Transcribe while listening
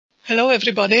Hello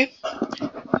everybody.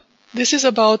 This is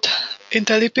about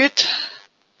IntelliPID,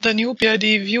 the new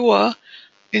PID viewer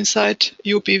inside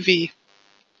UPV.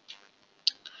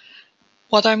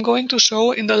 What I'm going to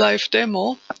show in the live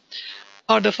demo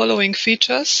are the following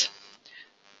features: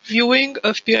 viewing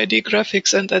of PID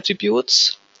graphics and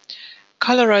attributes,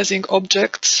 colorizing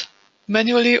objects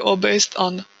manually or based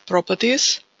on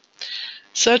properties,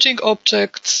 searching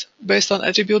objects based on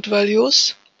attribute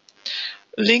values,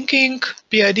 linking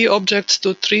PID objects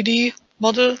to 3D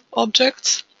model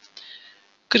objects,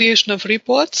 creation of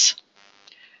reports,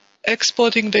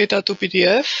 exporting data to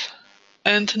PDF,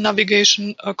 and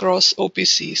navigation across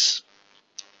OPCs.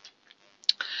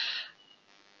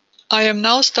 I am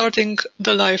now starting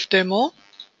the live demo.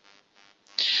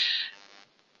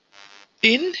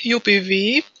 In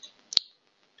UPV,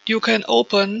 you can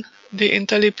open the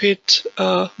IntelliPID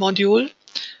module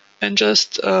and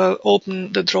just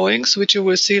open the drawings, which you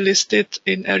will see listed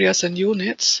in areas and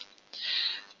units.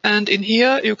 And in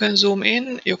here, you can zoom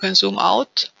in, you can zoom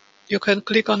out, you can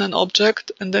click on an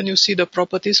object, and then you see the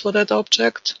properties for that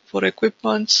object, for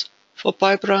equipment, for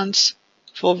pipe runs,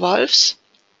 for valves.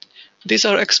 These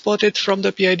are exported from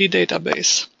the PID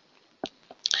database.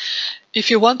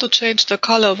 If you want to change the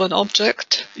color of an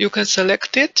object, you can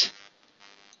select it,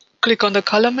 click on the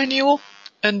color menu,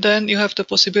 and then you have the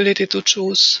possibility to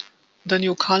choose the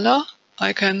new color.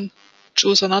 I can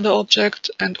choose another object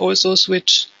and also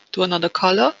switch to another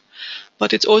color,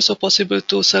 but it's also possible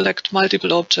to select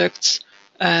multiple objects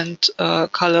and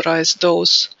colorize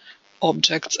those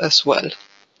objects as well.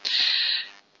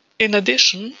 In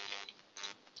addition,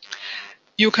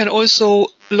 you can also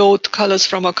load colors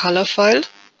from a color file,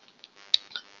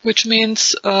 which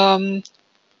means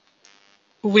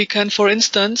we can, for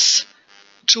instance,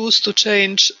 choose to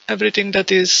change everything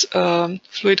that is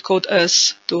fluid code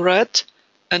S to red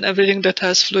and everything that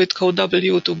has fluid code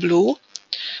W to blue.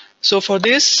 So for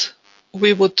this,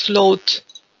 we would load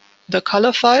the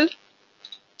color file,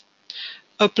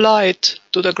 apply it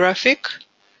to the graphic,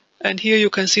 and here you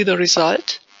can see the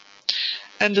result.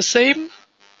 And the same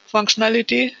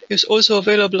functionality is also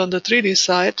available on the 3D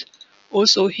side.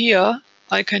 Also here,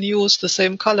 I can use the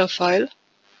same color file,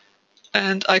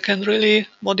 and I can really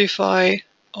modify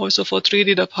also for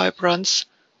 3D the pipe runs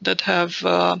that have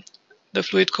the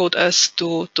fluid code S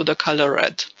to the color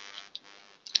red.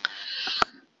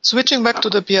 Switching back to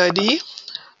the PID,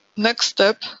 next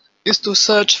step is to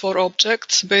search for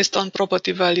objects based on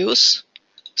property values.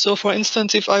 So for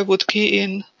instance, if I would key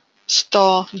in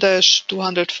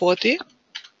 *-240,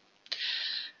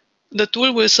 the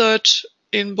tool will search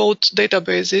in both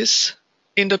databases,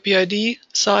 in the PID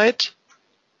side,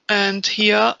 and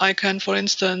here I can, for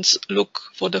instance, look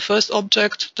for the first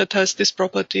object that has this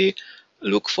property,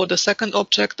 look for the second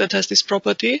object that has this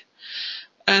property.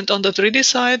 And on the 3D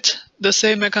side, the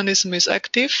same mechanism is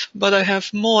active, but I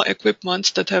have more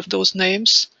equipments that have those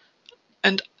names.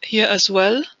 And here as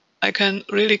well, I can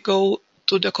really go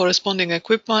to the corresponding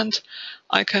equipment.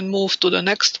 I can move to the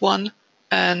next one,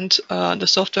 and the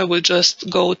software will just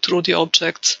go through the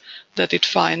objects that it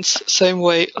finds, same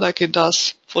way like it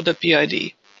does for the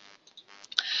PID.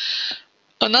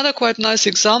 Another quite nice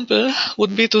example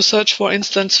would be to search, for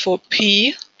instance, for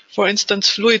P, for instance,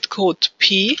 fluid code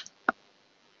P.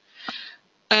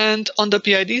 And on the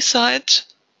PID side,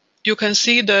 you can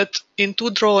see that in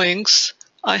two drawings,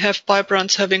 I have pipe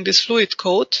runs having this fluid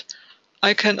code.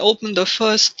 I can open the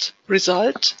first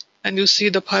result, and you see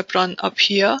the pipe run up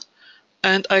here.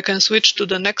 And I can switch to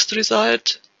the next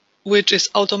result, which is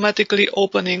automatically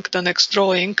opening the next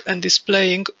drawing and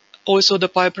displaying also the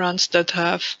pipe runs that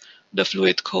have the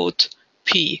fluid code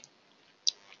P.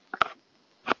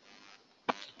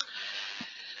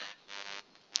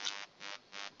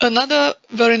 Another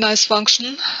very nice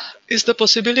function is the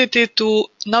possibility to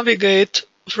navigate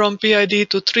from PID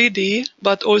to 3D,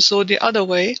 but also the other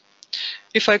way.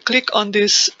 If I click on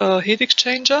this heat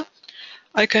exchanger,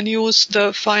 I can use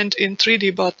the Find in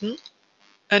 3D button,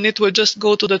 and it will just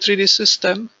go to the 3D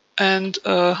system and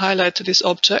highlight this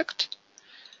object.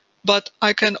 But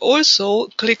I can also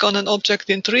click on an object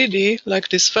in 3D, like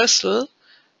this vessel,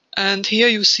 and here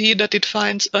you see that it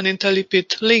finds an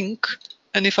IntelliPID link,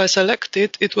 and if I select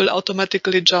it, it will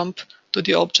automatically jump to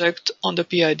the object on the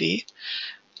PID.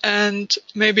 And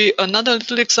maybe another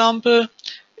little example,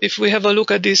 if we have a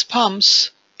look at these pumps,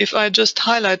 if I just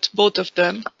highlight both of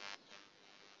them,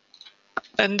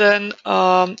 and then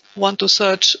want to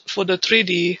search for the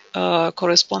 3D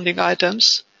corresponding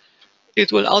items, it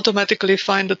will automatically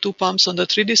find the two pumps on the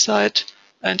 3D side,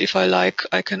 and if I like,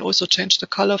 I can also change the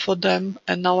color for them,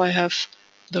 and now I have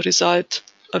the result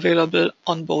available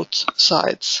on both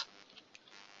sides.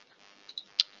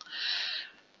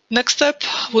 Next step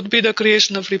would be the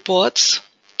creation of reports.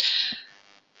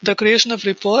 The creation of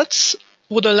reports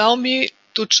would allow me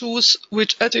to choose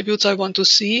which attributes I want to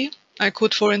see. I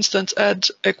could, for instance, add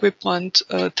equipment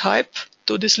type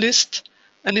to this list.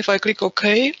 And if I click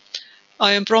OK,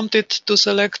 I am prompted to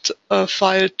select a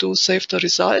file to save the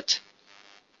result.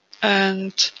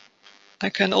 And I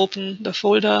can open the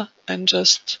folder and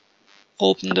just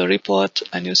open the report.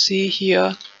 And you see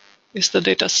here is the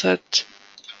dataset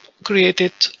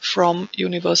created from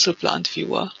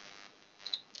UniversalPlantViewer.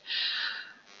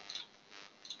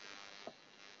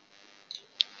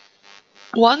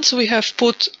 Once we have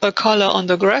put a color on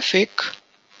the graphic,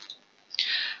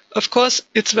 of course,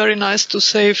 it's very nice to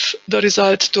save the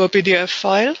result to a PDF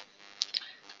file.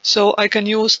 So I can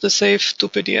use the Save to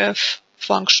PDF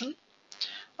function.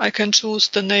 I can choose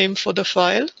the name for the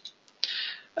file.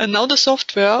 And now the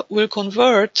software will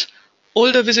convert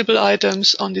all the visible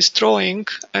items on this drawing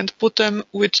and put them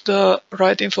with the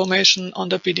right information on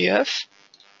the PDF.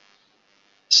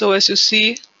 So as you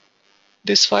see,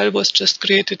 this file was just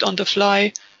created on the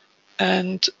fly,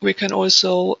 and we can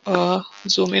also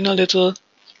zoom in a little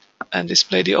and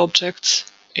display the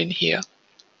objects in here.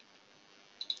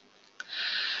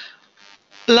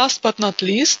 Last but not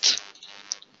least,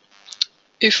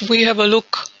 if we have a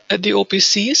look at the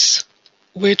OPCs,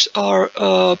 which are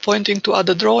pointing to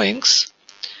other drawings,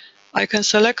 I can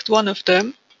select one of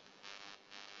them,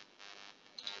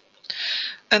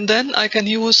 and then I can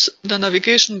use the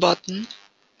navigation button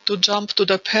to jump to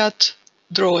the paired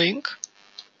drawing.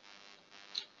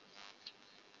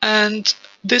 And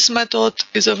this method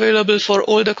is available for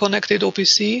all the connected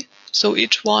OPC, so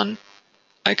each one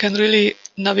I can really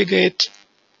navigate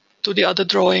to the other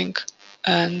drawing,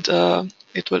 and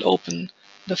it will open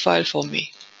the file for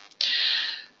me.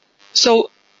 So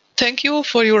thank you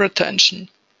for your attention.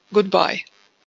 Goodbye.